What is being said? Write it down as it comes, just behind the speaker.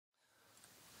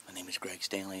is Greg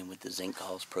Stanley. I'm with the Zinc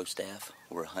Calls Pro Staff.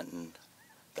 We're hunting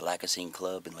the Lacassane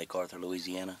Club in Lake Arthur,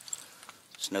 Louisiana,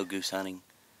 snow goose hunting,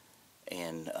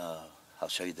 and I'll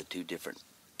show you the two different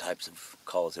types of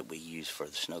calls that we use for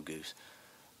the snow goose.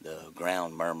 The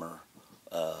ground murmur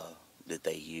that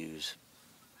they use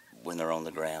when they're on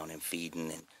the ground and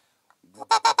feeding, and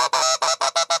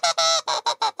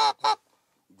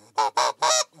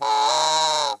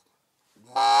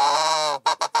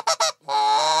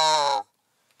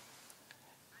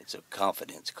it's a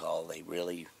confidence call. They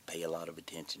really pay a lot of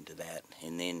attention to that.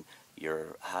 And then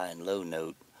your high and low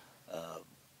note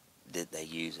that they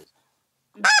use is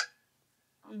you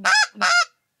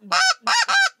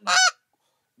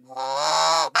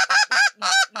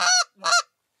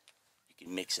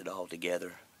can mix it all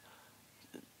together.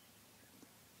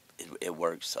 It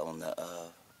works on the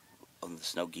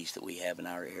snow geese that we have in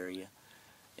our area,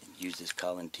 and use this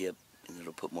calling tip and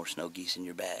it'll put more snow geese in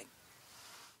your bag.